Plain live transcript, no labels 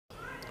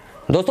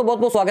दोस्तों बहुत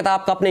बहुत स्वागत है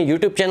आपका अपने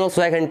YouTube channel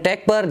swag and take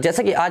पर।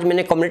 जैसा कि आज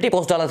मैंने कम्युनिटी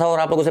पोस्ट डाला था और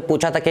आप लोगों से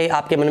पूछा था कि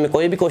आपके मन में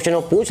कोई भी क्वेश्चन हो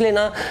पूछ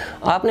लेना।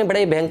 आपने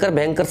बड़े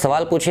भयंकर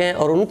सवाल पूछे हैं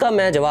और उनका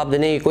मैं जवाब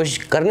देने की कोशिश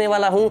करने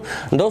वाला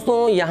हूं।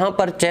 दोस्तों यहाँ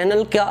पर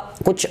चैनल का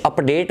कुछ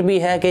अपडेट भी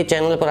है कि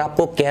चैनल पर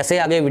आपको कैसे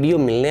आगे वीडियो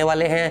मिलने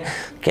वाले हैं,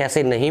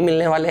 कैसे नहीं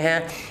मिलने वाले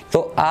हैं,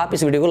 तो आप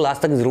इस वीडियो को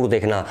लास्ट तक जरूर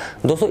देखना।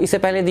 दोस्तों इससे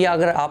पहले दिया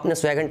अगर आपने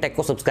स्वैग एंड टेक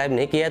को सब्सक्राइब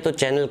नहीं किया है तो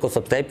चैनल को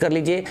सब्सक्राइब कर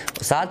लीजिए,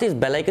 साथ ही इस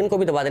बेल आइकन को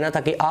भी दबा देना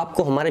ताकि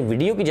आपको हमारे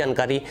वीडियो की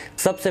जानकारी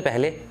सबसे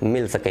पहले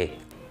मिल सके।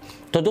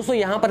 तो दोस्तों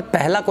यहाँ पर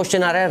पहला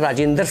क्वेश्चन आ रहा है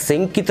राजेंद्र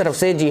सिंह की तरफ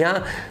से। जी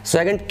हाँ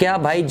स्वैग एंड, क्या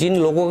भाई जिन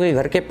लोगों के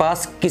घर के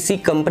पास किसी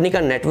कंपनी का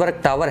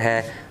नेटवर्क टावर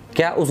है,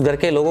 क्या उस घर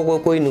के लोगों को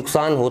कोई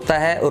नुकसान होता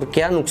है और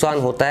क्या नुकसान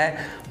होता है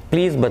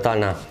प्लीज़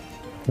बताना।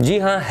 जी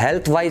हाँ,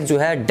 हेल्थ वाइज जो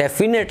है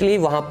डेफिनेटली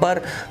वहाँ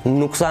पर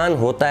नुकसान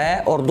होता है।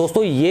 और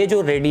दोस्तों ये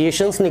जो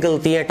रेडिएशंस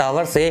निकलती हैं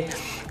टावर से,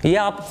 ये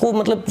आपको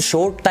मतलब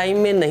शॉर्ट टाइम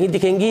में नहीं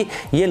दिखेंगी,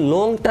 ये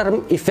लॉन्ग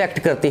टर्म इफेक्ट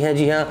करती हैं।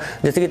 जी हाँ,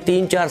 जैसे कि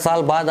 3-4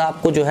 साल बाद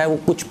आपको जो है वो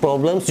कुछ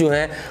प्रॉब्लम्स जो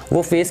हैं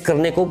वो फेस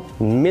करने को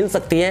मिल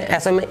सकती हैं।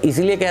 ऐसा मैं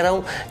इसीलिए कह रहा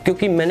हूँ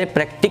क्योंकि मैंने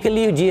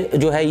प्रैक्टिकली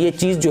जो है ये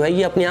चीज़ जो है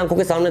ये अपनी आंखों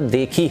के सामने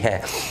देखी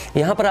है।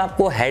 यहाँ पर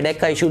आपको हेडेक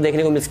का इशू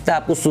देखने को मिल सकता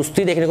है, आपको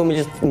सुस्ती देखने को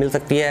मिल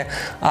सकती है,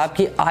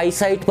 आपकी आई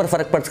साइट पर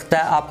फर्क पड़ सकता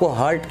है, आपको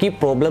हार्ट की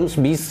प्रॉब्लम्स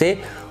भी इससे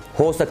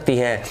हो सकती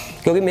है।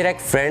 क्योंकि मेरा एक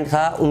फ्रेंड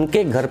था,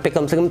 उनके घर पे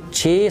कम से कम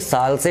 6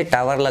 साल से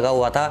टावर लगा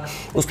हुआ था।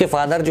 उसके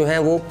फादर जो हैं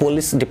वो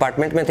पुलिस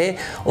डिपार्टमेंट में थे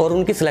और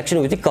उनकी सिलेक्शन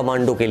हुई थी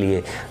कमांडो के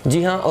लिए।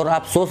 जी हाँ, और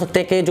आप सोच सकते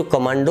हैं कि जो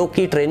कमांडो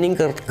की ट्रेनिंग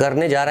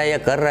करने जा रहा है या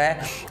कर रहा है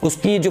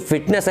उसकी जो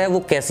फिटनेस है वो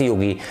कैसी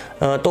होगी।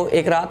 तो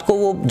एक रात को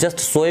वो जस्ट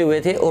सोए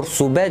हुए थे और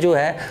सुबह जो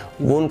है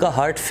वो उनका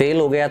हार्ट फेल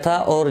हो गया था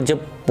और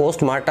जब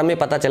पोस्टमार्टम में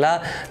पता चला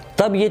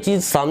तब ये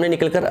चीज़ सामने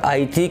निकल कर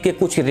आई थी कि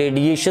कुछ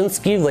रेडिएशंस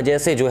की वजह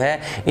से जो है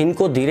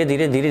इनको धीरे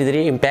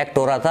धीरे इम्पैक्ट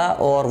हो रहा था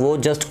और वो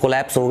जस्ट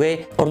कोलैप्स हो गए।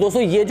 और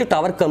दोस्तों ये जो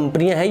टावर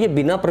कंपनियां हैं ये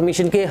बिना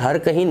परमिशन के हर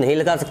कहीं नहीं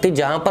लगा सकती।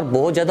 जहां पर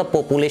बहुत ज़्यादा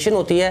पॉपुलेशन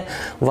होती है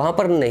वहां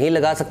पर नहीं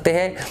लगा सकते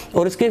हैं।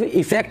 और इसके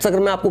इफेक्ट्स अगर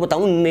मैं आपको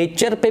बताऊं,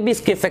 नेचर पे भी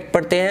इसके इफेक्ट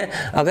पड़ते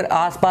हैं। अगर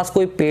आसपास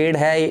कोई पेड़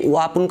है,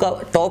 आप उनका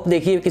टॉप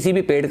देखिए किसी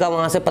भी पेड़ का,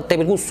 वहां से पत्ते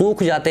बिल्कुल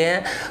सूख जाते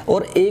हैं।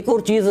 और एक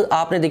और चीज़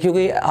आपने देखी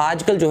होगी,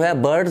 आजकल जो है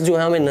बर्ड्स जो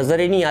है हमें नजर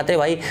ही नहीं आते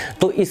भाई,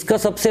 तो इसका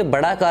सबसे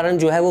बड़ा कारण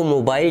जो है वो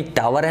मोबाइल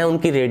टावर है,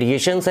 उनकी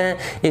रेडिएशंस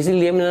हैं।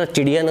 इसीलिए ना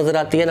चिड़िया नजर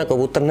आती है ना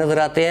कबूतर नजर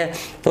आते हैं।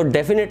 तो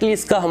डेफिनेटली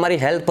इसका हमारी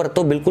हेल्थ पर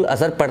तो बिल्कुल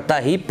असर पड़ता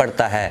ही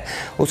पड़ता है।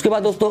 उसके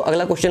बाद दोस्तों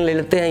अगला क्वेश्चन ले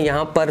लेते हैं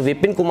यहाँ पर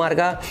विपिन कुमार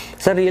का।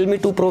 सर Realme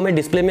 2 Pro में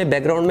डिस्प्ले में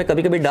बैकग्राउंड में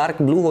कभी कभी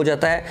डार्क ब्लू हो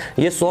जाता है,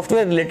 ये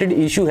सॉफ्टवेयर रिलेटेड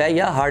इशू है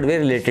या हार्डवेयर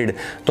रिलेटेड।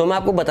 तो मैं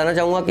आपको बताना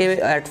चाहूँगा कि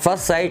एट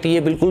फर्स्ट साइट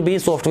ये बिल्कुल भी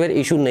सॉफ्टवेयर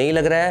इशू नहीं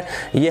लग रहा है,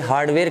 ये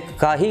हार्डवेयर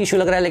का ही इशू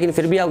लग रहा है। लेकिन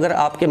फिर भी अगर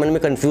आपके मन में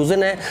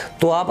कन्फ्यूजन है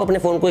तो आप अपने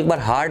फ़ोन को एक बार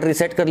हार्ड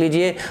रीसेट कर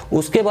लीजिए।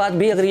 उसके बाद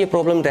भी अगर ये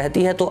प्रॉब्लम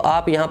रहती है तो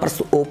आप यहाँ पर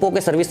ओप्पो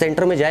के सर्विस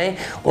सेंटर में जाएं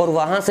और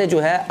वहां से जो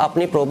है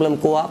अपनी प्रॉब्लम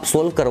को आप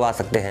सोल्व करवा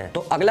सकते हैं।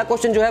 तो अगला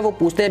क्वेश्चन जो है वो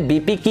पूछते हैं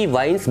बीपी की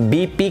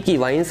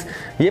वाइंस।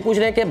 ये पूछ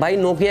रहे हैं कि भाई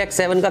Nokia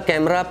X7 का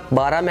कैमरा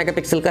 12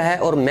 मेगापिक्सल का है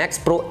और Max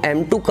Pro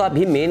M2 का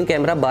भी मेन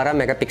कैमरा 12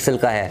 मेगापिक्सल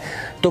का है,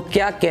 तो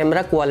क्या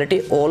कैमरा क्वालिटी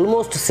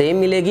ऑलमोस्ट सेम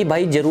मिलेगी?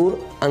 भाई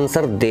जरूर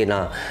आंसर देना।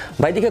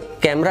 भाई देखिए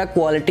कैमरा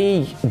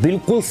क्वालिटी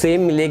बिल्कुल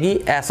सेम मिलेगी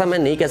ऐसा मैं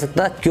नहीं कह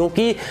सकता,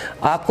 क्योंकि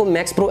आपको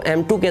Max Pro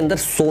M2 के अंदर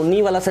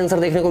सोनी वाला सेंसर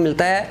देखने को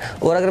मिलता है।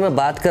 और अगर मैं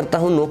बात करता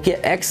हूं Nokia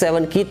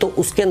X7 की तो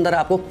उसके अंदर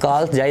आपको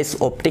कार्ल जाइस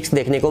ऑप्टिक्स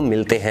देखने को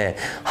मिलते हैं।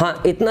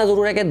 हाँ इतना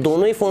जरूर है कि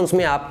दोनों ही फोन्स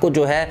में आपको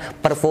जो है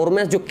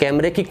परफॉर्मेंस, जो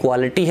कैमरे की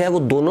क्वालिटी है वो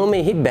दोनों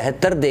में ही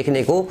बेहतर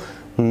देखने को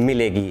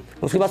मिलेगी।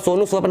 उसके बाद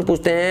सोनू स्वपन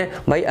पूछते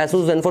हैं भाई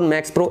AsusvZenfone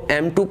Max Pro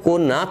M2 को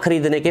ना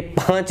खरीदने के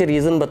 5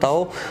 रीजन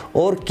बताओ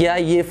और क्या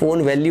ये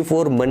फोन वैल्यू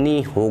फॉर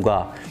मनी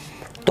होगा।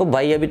 तो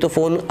भाई अभी तो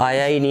फोन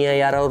आया ही नहीं है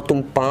यार और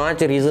तुम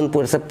 5 रीजन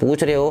पूरे से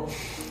पूछ रहे हो,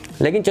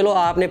 लेकिन चलो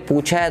आपने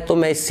पूछा है तो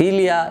मैं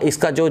इसीलिए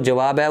इसका जो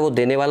जवाब है वो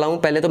देने वाला हूँ।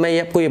 पहले तो मैं ये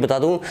आपको ये बता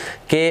दूँ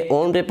कि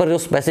ऑन पेपर जो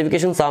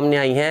स्पेसिफिकेशन सामने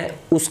आई हैं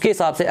उसके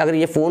हिसाब से अगर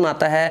ये फ़ोन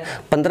आता है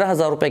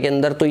 15,000 रुपये के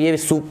अंदर तो ये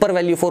सुपर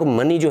वैल्यू फॉर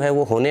मनी जो है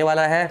वो होने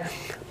वाला है।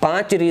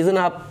 5 रीज़न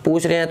आप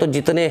पूछ रहे हैं तो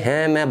जितने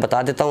हैं मैं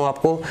बता देता हूँ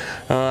आपको।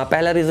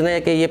 पहला रीज़न है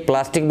कि ये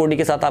प्लास्टिक बॉडी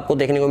के साथ आपको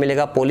देखने को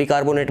मिलेगा,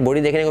 पॉलीकार्बोनेट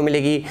बॉडी देखने को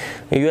मिलेगी,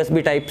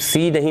 USB टाइप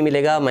C नहीं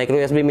मिलेगा, माइक्रो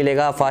USB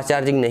मिलेगा, फास्ट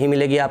चार्जिंग नहीं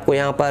मिलेगी आपको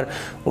यहाँ पर।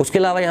 उसके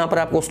अलावा यहाँ पर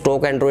आपको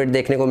स्टॉक एंड्रॉयड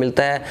देखने को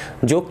मिलता है,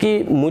 जो कि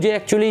मुझे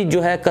एक्चुअली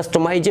जो है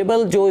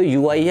कस्टमाइजेबल जो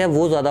UI है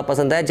वो ज़्यादा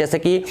पसंद है। जैसे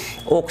कि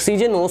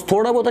ऑक्सीजन OS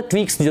थोड़ा बहुत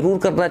ट्वीक्स जरूर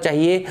करना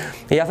चाहिए,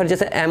 या फिर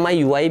जैसे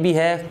MIUI भी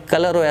है,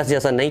 कलर OS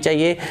जैसा नहीं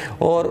चाहिए।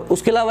 और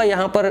उसके अलावा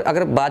यहाँ पर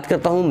अगर बात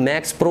करता हूँ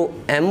Max Pro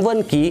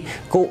M1 की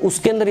को,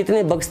 उसके अंदर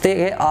इतने बग्स थे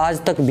कि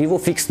आज तक भी वो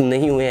फिक्स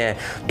नहीं हुए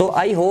हैं। तो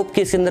आई होप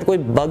कि इसके अंदर कोई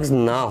बग्स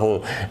ना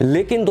हो।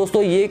 लेकिन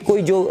दोस्तों ये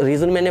कोई जो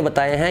रीज़न मैंने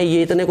बताए हैं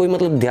ये इतने कोई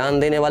मतलब ध्यान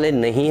देने वाले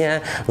नहीं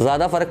हैं,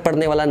 ज़्यादा फर्क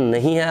पड़ने वाला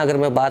नहीं है। अगर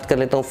मैं बात कर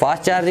लेता हूँ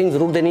फास्ट चार्जिंग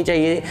जरूर देनी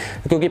चाहिए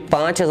क्योंकि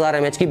 5000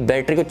 mAh की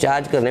बैटरी को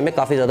चार्ज करने में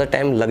काफ़ी ज़्यादा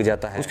टाइम लग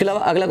जाता है। उसके अलावा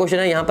अगला क्वेश्चन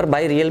है यहाँ पर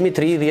भाई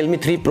Realme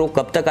 3 Pro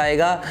कब तक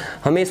आएगा,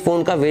 हमें इस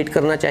फ़ोन का वेट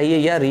करना चाहिए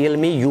या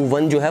Realme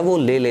U1 जो है वो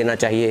ले लेना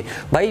चाहिए।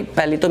 भाई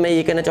पहले तो मैं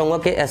ये कहना चाहूँगा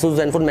कि Asus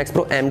ZenFone Max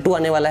Pro M2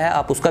 आने वाला है,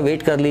 आप उसका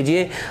वेट कर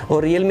लीजिए।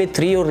 और Realme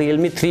 3 और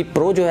Realme 3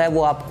 Pro जो है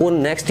वो आपको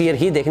नेक्स्ट ईयर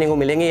ही देखने को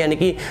मिलेंगे, यानी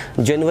कि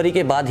जनवरी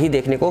के बाद ही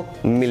देखने को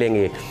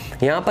मिलेंगे।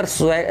 यहाँ पर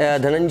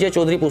धनंजय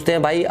चौधरी पूछते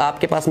हैं भाई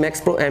आपके पास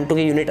Max Pro M2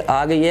 की यूनिट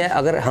आ गई है,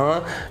 अगर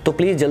हाँ तो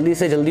प्लीज़ जल्दी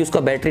से जल्दी उसका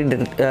बैटरी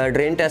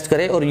ड्रेन टेस्ट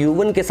करें और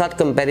U1 के साथ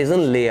कंपैरिजन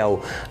ले आओ।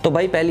 तो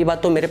भाई पहली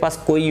बात तो मेरे पास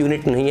कोई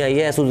यूनिट नहीं आई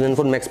है Asus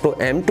ZenFone Max Pro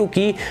M2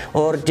 की,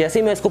 और जैसे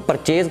ही मैं इसको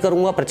परचेज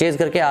करूंगा, परचेज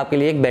करके आपके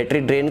लिए एक बैटरी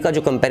ड्रेन का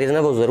जो कंपैरिजन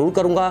है वो ज़रूर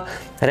करूंगा।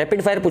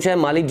 रैपिड फायर पूछा है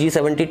मालिक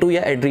G72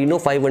 या Adreno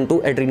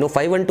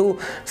 512,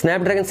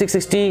 स्नैपड्रैगन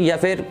 660 या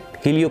फिर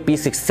Helio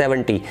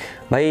P670।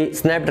 भाई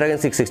स्नैपड्रैगन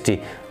 660,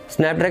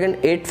 स्नैपड्रैगन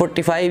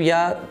 845 या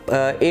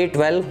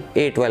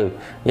 812।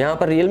 यहाँ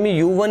पर Realme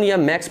U1 या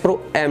Max Pro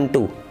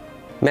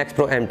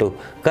M2,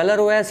 colour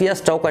OS या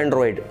स्टॉक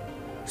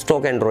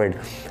एंड्रॉयड,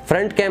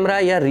 फ्रंट कैमरा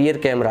या रियर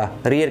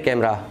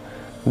कैमरा,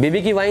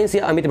 बीबी की वाइन्स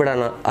या अमित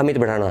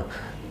बढ़ाना।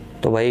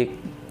 तो भाई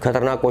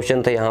खतरनाक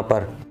क्वेश्चन थे यहाँ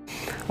पर।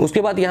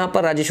 उसके बाद यहाँ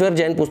पर राजेश्वर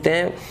जैन पूछते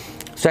हैं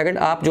सेकंड,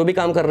 आप जो भी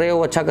काम कर रहे हो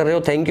अच्छा कर रहे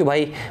हो, थैंक यू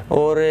भाई।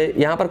 और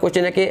यहाँ पर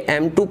क्वेश्चन है कि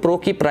M2 Pro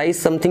की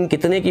प्राइस समथिंग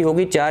कितने की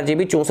होगी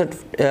 4GB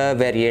 64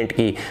 वेरिएंट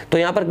की। तो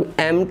यहाँ पर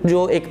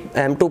जो एक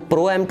M2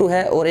 Pro M2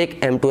 है और एक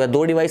M2 है,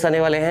 दो डिवाइस आने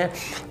वाले हैं।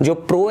 जो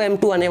Pro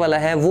M2 आने वाला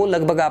है वो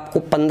लगभग आपको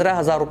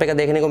 15,000 रुपये का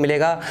देखने को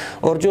मिलेगा,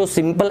 और जो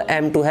सिंपल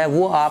M2 है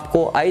वो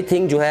आपको आई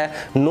थिंक जो है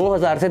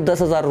 9,000 से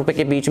 10,000 रुपये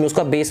के बीच में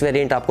उसका बेस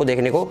वेरिएंट आपको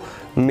देखने को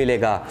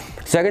मिलेगा।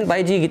 सेकंड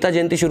भाई जी गीता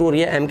जयंती शुरू हो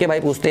रही है, MK भाई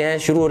पूछते हैं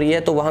शुरू हो रही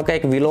है तो वहाँ का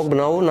एक व्लॉग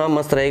बनाओ ना,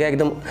 मस्त रहेगा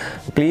एकदम,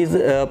 प्लीज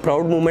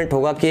प्राउड मोमेंट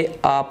होगा कि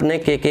आपने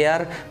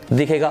KKR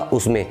दिखेगा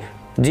उसमें।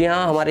 जी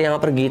हाँ, हमारे यहाँ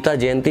पर गीता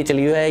जयंती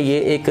चली हुई है, ये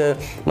एक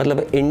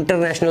मतलब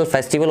इंटरनेशनल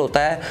फेस्टिवल होता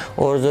है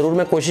और ज़रूर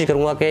मैं कोशिश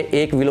करूँगा कि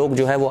एक व्लॉग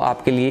जो है वो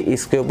आपके लिए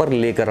इसके ऊपर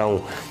लेकर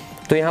आऊँ।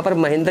 तो यहाँ पर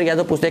महेंद्र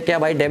यादव पूछते हैं क्या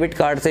भाई डेबिट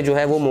कार्ड से जो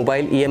है वो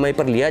मोबाइल EMI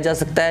पर लिया जा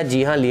सकता है।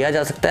 जी हाँ, लिया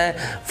जा सकता है,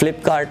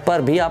 फ्लिपकार्ट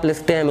पर भी आप ले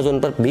सकते हैं, अमेजोन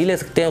पर भी ले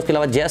सकते हैं। उसके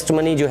अलावा जेस्ट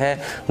मनी जो है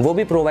वो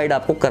भी प्रोवाइड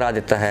आपको करा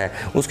देता है,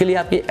 उसके लिए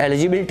आपकी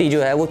एलिजिबिलिटी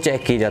जो है वो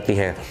चेक की जाती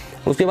है।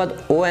 उसके बाद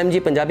OMG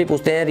पंजाबी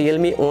पूछते हैं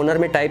Realme Honor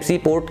में टाइप सी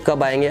पोर्ट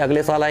कब आएंगे,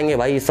 अगले साल आएंगे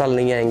भाई, इस साल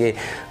नहीं आएंगे।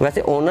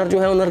 वैसे Honor जो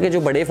है, Honor के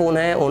जो बड़े फ़ोन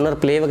हैं, Honor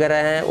Play वगैरह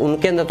हैं,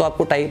 उनके अंदर तो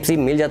आपको टाइप सी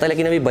मिल जाता है,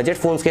 लेकिन अभी बजट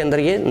फ़ोन्स के अंदर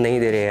ये नहीं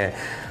दे रहे हैं।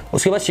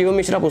 उसके बाद शिवम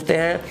मिश्रा पूछते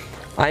हैं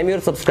I am your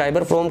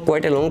subscriber from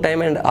quite a long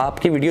time and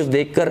आपकी वीडियोस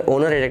देखकर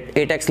Honor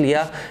 8X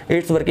लिया,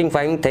 it's working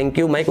fine, thank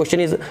you. My question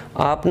is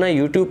आप ना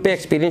यूट्यूब पे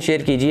एक्सपीरियंस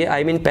शेयर कीजिए,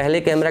 आई मीन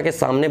पहले कैमरा के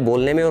सामने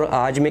बोलने में और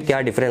आज में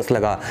क्या डिफरेंस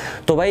लगा।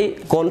 तो भाई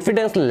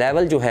कॉन्फिडेंस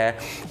लेवल जो है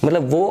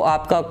मतलब वो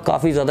आपका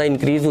काफ़ी ज़्यादा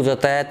इंक्रीज हो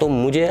जाता है। तो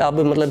मुझे अब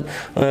मतलब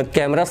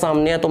कैमरा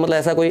सामने है तो मतलब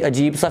ऐसा कोई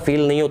अजीब सा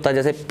फील नहीं होता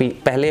जैसे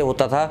पहले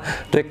होता था।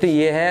 तो एक तो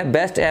ये है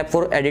best app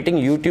for editing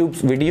YouTube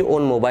video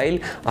on mobile,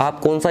 आप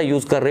कौन सा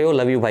यूज़ कर रहे हो,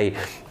 लव यू भाई।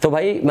 तो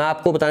भाई मैं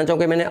आपको बताना चाहूँगा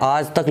मैंने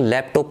आज तक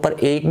लैपटॉप पर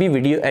एक भी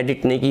वीडियो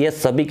एडिट नहीं की है,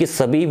 सभी की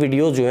सभी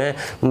वीडियोस जो हैं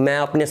मैं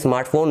अपने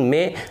स्मार्टफोन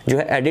में जो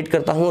है एडिट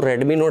करता हूं।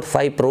 Redmi Note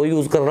 5 Pro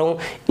यूज़ कर रहा हूं,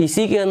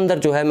 इसी के अंदर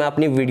जो है मैं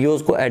अपनी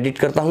वीडियोस को एडिट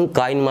करता हूं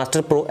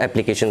काइनमास्टर प्रो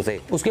एप्लीकेशन से।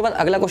 उसके बाद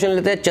अगला क्वेश्चन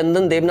लेते हैं,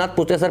 चंदन देवनाथ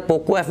पूछते हैं सर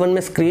पोको F1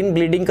 में स्क्रीन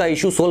ब्लीडिंग का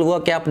इशू सोल्व हुआ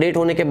क्या, अपडेट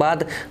होने के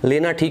बाद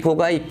लेना ठीक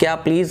होगा क्या,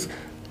 प्लीज़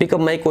पिकअप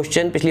माई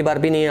क्वेश्चन, पिछली बार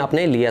भी नहीं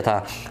आपने लिया था।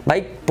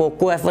 भाई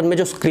पोको F1 में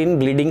जो स्क्रीन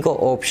ब्लीडिंग का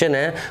ऑप्शन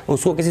है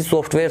उसको किसी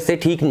सॉफ्टवेयर से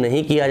ठीक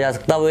नहीं किया जा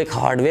सकता, वो एक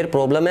हार्डवेयर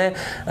प्रॉब्लम है।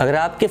 अगर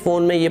आपके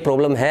फ़ोन में ये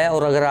प्रॉब्लम है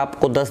और अगर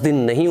आपको 10 दिन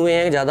नहीं हुए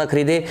हैं ज़्यादा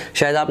खरीदे,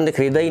 शायद आपने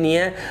खरीदा ही नहीं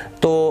है,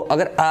 तो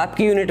अगर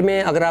आपकी यूनिट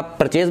में अगर आप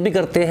परचेज भी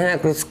करते हैं,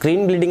 अगर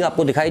स्क्रीन ब्लीडिंग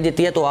आपको दिखाई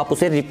देती है तो आप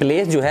उसे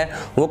रिप्लेस जो है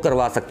वो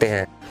करवा सकते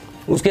हैं।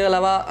 उसके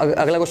अलावा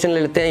अगला क्वेश्चन ले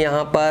लेते हैं,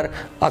 यहाँ पर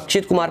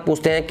अक्षित कुमार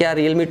पूछते हैं क्या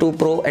Realme 2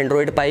 Pro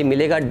Android Pie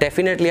मिलेगा।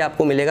 डेफिनेटली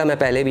आपको मिलेगा, मैं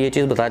पहले भी ये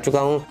चीज़ बता चुका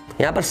हूँ।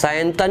 यहाँ पर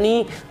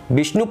सायंतनी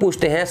विष्णु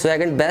पूछते हैं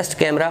second best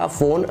camera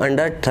phone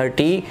under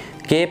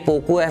 30K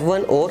Poco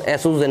F1 और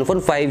Asus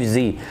ZenFone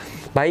 5G।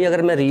 भाई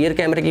अगर मैं रियर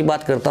कैमरे की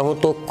बात करता हूं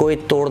तो कोई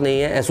तोड़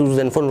नहीं है Asus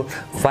ZenFone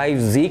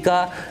 5G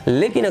का,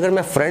 लेकिन अगर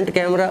मैं फ्रंट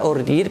कैमरा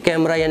और रियर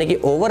कैमरा यानी कि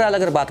ओवरऑल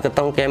अगर बात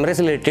करता हूं कैमरे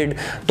से रिलेटेड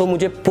तो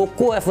मुझे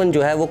पोको F1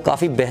 जो है वो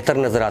काफ़ी बेहतर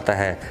नज़र आता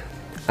है।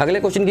 अगले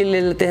क्वेश्चन की ले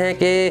लेते हैं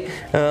कि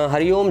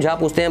हरिओम झा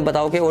पूछते हैं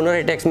बताओ कि Honor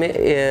 8X में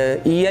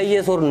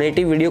EIS और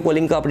नेटिव वीडियो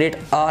कॉलिंग का अपडेट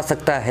आ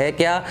सकता है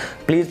क्या,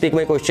 please pick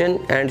my question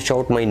and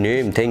shout my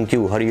name, thank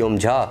you Hariom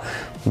Jha.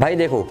 भाई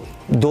देखो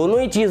दोनों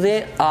ही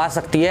चीज़ें आ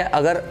सकती है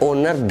अगर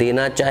ओनर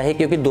देना चाहे,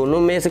 क्योंकि दोनों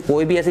में से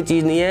कोई भी ऐसी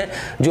चीज़ नहीं है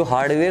जो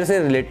हार्डवेयर से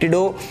रिलेटेड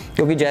हो,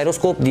 क्योंकि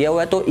जायरोस्कोप दिया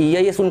हुआ है तो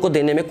EIS उनको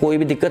देने में कोई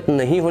भी दिक्कत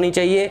नहीं होनी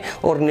चाहिए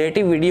और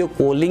नेटिव वीडियो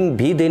कॉलिंग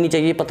भी देनी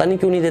चाहिए, पता नहीं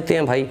क्यों नहीं देते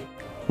हैं भाई।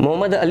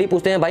 मोहम्मद अली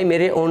पूछते हैं भाई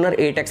मेरे Honor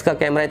 8X का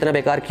कैमरा इतना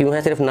बेकार क्यों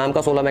है, सिर्फ नाम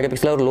का 16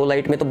 मेगापिक्सल और लो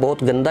लाइट में तो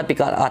बहुत गंदा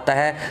पिक आता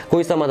है,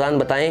 कोई समाधान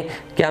बताएं,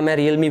 क्या मैं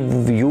Realme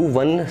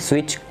U1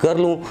 स्विच कर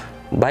लूं।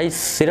 भाई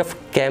सिर्फ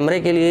कैमरे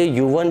के लिए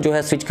U1 जो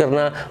है स्विच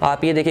करना,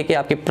 आप ये देखिए कि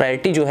आपकी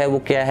प्रायोरिटी जो है वो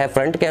क्या है।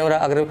 फ्रंट कैमरा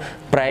अगर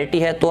प्रायोरिटी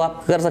है तो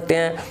आप कर सकते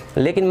हैं,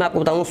 लेकिन मैं आपको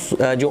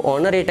बताऊं जो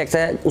Honor 8X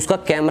है उसका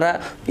कैमरा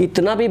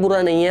इतना भी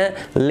बुरा नहीं है,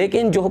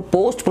 लेकिन जो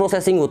पोस्ट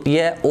प्रोसेसिंग होती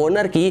है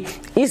Honor की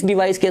इस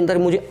डिवाइस के अंदर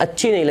मुझे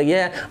अच्छी नहीं लगी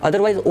है।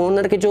 अदरवाइज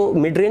Honor के जो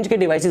मिड रेंज के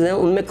डिवाइसेज हैं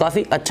उनमें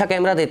काफ़ी अच्छा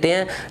कैमरा देते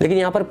हैं, लेकिन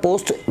यहाँ पर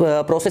पोस्ट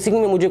प्रोसेसिंग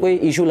में मुझे कोई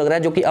इशू लग रहा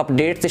है जो कि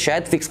अपडेट से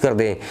शायद फिक्स कर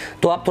दें,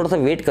 तो आप थोड़ा सा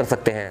वेट कर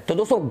सकते हैं। तो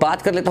दोस्तों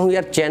बात कर लेता हूँ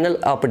यार चैनल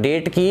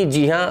अपडेट की।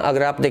 जी हाँ,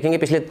 अगर आप देखेंगे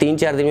पिछले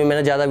 3-4 दिन में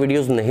मैंने ज़्यादा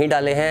वीडियोस नहीं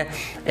डाले हैं।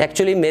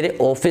 एक्चुअली मेरे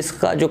ऑफिस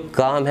का जो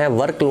काम है,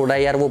 वर्कलोड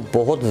है यार, वो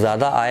बहुत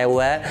ज़्यादा आया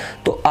हुआ है।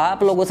 तो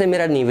आप लोगों से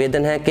मेरा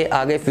निवेदन है कि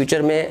आगे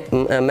फ्यूचर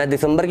में, मैं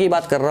दिसंबर की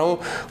बात कर रहा हूँ,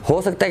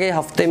 हो सकता है कि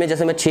हफ्ते में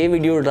जैसे मैं 6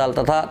 वीडियो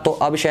डालता था तो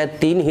अब शायद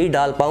 3 ही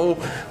डाल पाऊँ।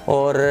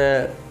 और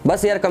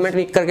बस यार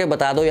कमेंट करके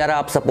बता दो यार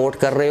आप सपोर्ट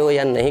कर रहे हो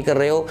या नहीं कर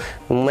रहे हो,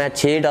 मैं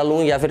 6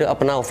 डालूं या फिर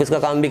अपना ऑफिस का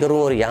काम भी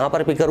करूं और यहाँ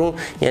पर भी करूं,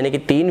 यानी कि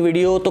 3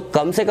 वीडियो तो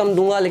कम से कम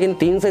दूंगा, लेकिन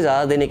 3 से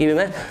ज़्यादा देने की भी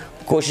मैं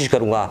कोशिश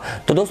करूंगा।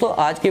 तो दोस्तों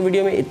आज के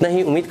वीडियो में इतना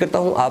ही। उम्मीद करता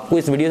हूं आपको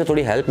इस वीडियो से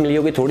थोड़ी हेल्प मिली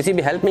होगी। थोड़ी सी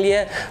भी हेल्प मिली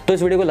है तो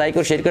इस वीडियो को लाइक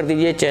और शेयर कर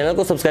दीजिए, चैनल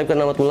को सब्सक्राइब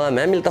करना मत भूलना।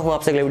 मैं मिलता हूं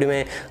आपसे अगले वीडियो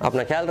में।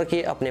 अपना ख्याल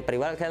रखिए, अपने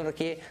परिवार का ख्याल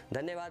रखिए।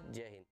 धन्यवाद, जय हिंद।